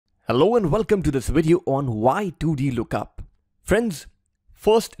Hello and welcome to this video on why 2D lookup. Friends,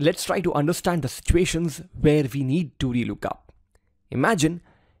 first let's try to understand the situations where we need 2D lookup. Imagine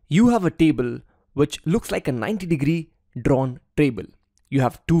you have a table which looks like a 90-degree drawn table. You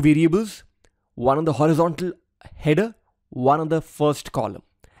have two variables, one on the horizontal header, one on the first column,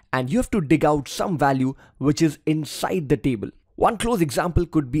 and you have to dig out some value which is inside the table. One close example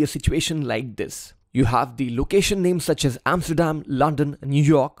could be a situation like this. You have the location names such as Amsterdam, London, New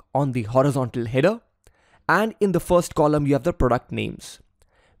York on the horizontal header, and in the first column you have the product names.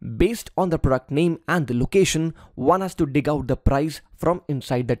 Based on the product name and the location, one has to dig out the price from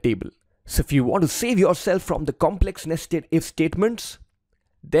inside the table. So if you want to save yourself from the complex nested if statements,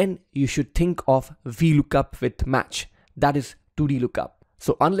 then you should think of Vlookup with match, that is 2D lookup.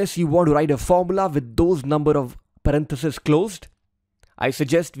 So unless you want to write a formula with those number of parentheses closed, I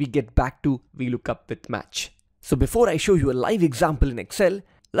suggest we get back to Vlookup with match. So before I show you a live example in Excel,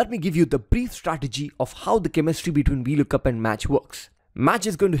 let me give you the brief strategy of how the chemistry between Vlookup and match works. Match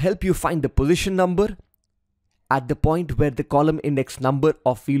is going to help you find the position number at the point where the column index number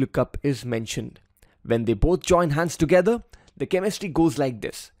of Vlookup is mentioned. When they both join hands together, the chemistry goes like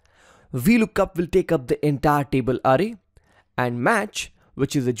this. Vlookup will take up the entire table array, and match,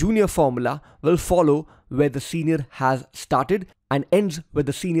 which is a junior formula, will follow where the senior has started and ends where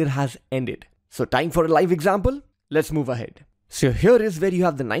the senior has ended. So time for a live example. Let's move ahead. So here is where you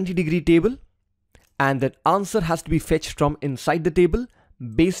have the 90-degree table, and that answer has to be fetched from inside the table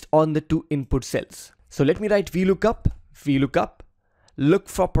based on the two input cells. So let me write Vlookup, look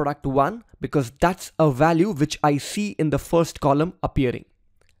for product 1 because that's a value which I see in the first column appearing.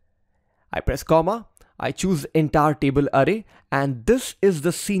 I press comma, I choose the entire table array, and this is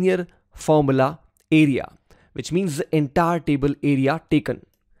the senior formula area, which means the entire table area taken.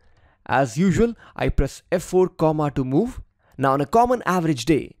 As usual, I press F4 comma to move. Now on a common average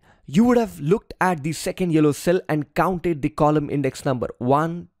day, you would have looked at the second yellow cell and counted the column index number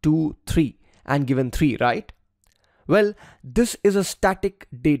 1, 2, 3 and given 3, right? Well, this is a static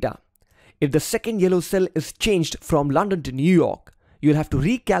data. If the second yellow cell is changed from London to New York, you'll have to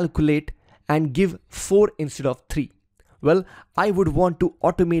recalculate and give 4 instead of 3. Well, I would want to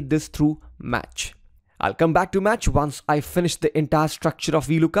automate this through match. I'll come back to match once I finish the entire structure of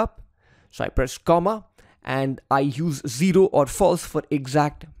Vlookup. So I press comma and I use 0 or false for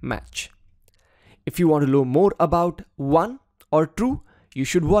exact match. If you want to know more about 1 or true, you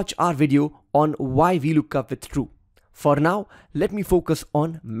should watch our video on why Vlookup with true. For now, let me focus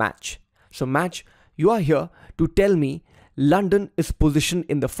on match. So match, you are here to tell me London is positioned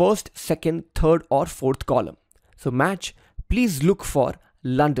in the first, second, third or fourth column. So match, please look for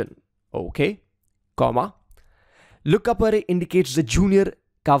London. Okay. Comma. Lookup array indicates the junior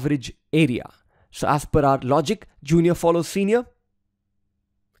coverage area. So as per our logic, junior follows senior.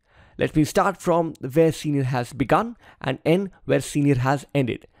 Let me start from where senior has begun and end where senior has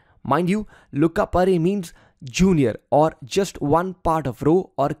ended. Mind you, lookup array means junior or just one part of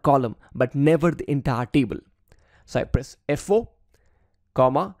row or column, but never the entire table. So I press F4,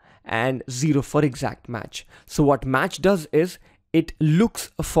 comma, and 0 for exact match. So what match does is it looks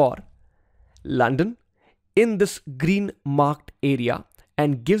for London in this green marked area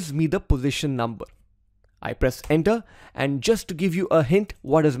and gives me the position number. I press enter, and just to give you a hint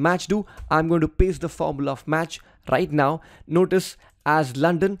what does match do, I'm going to paste the formula of match right now. Notice as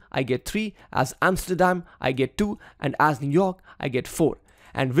London I get 3, as Amsterdam I get 2, and as New York I get 4.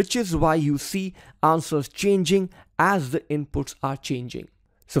 And which is why you see answers changing as the inputs are changing.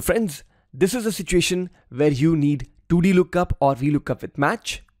 So friends, this is a situation where you need 2D lookup or Vlookup with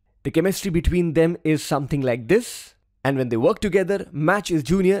match. The chemistry between them is something like this. And when they work together, match is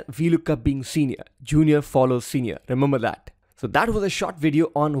junior, Vlookup being senior. Junior follows senior. Remember that. So that was a short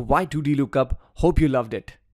video on why 2D lookup. Hope you loved it.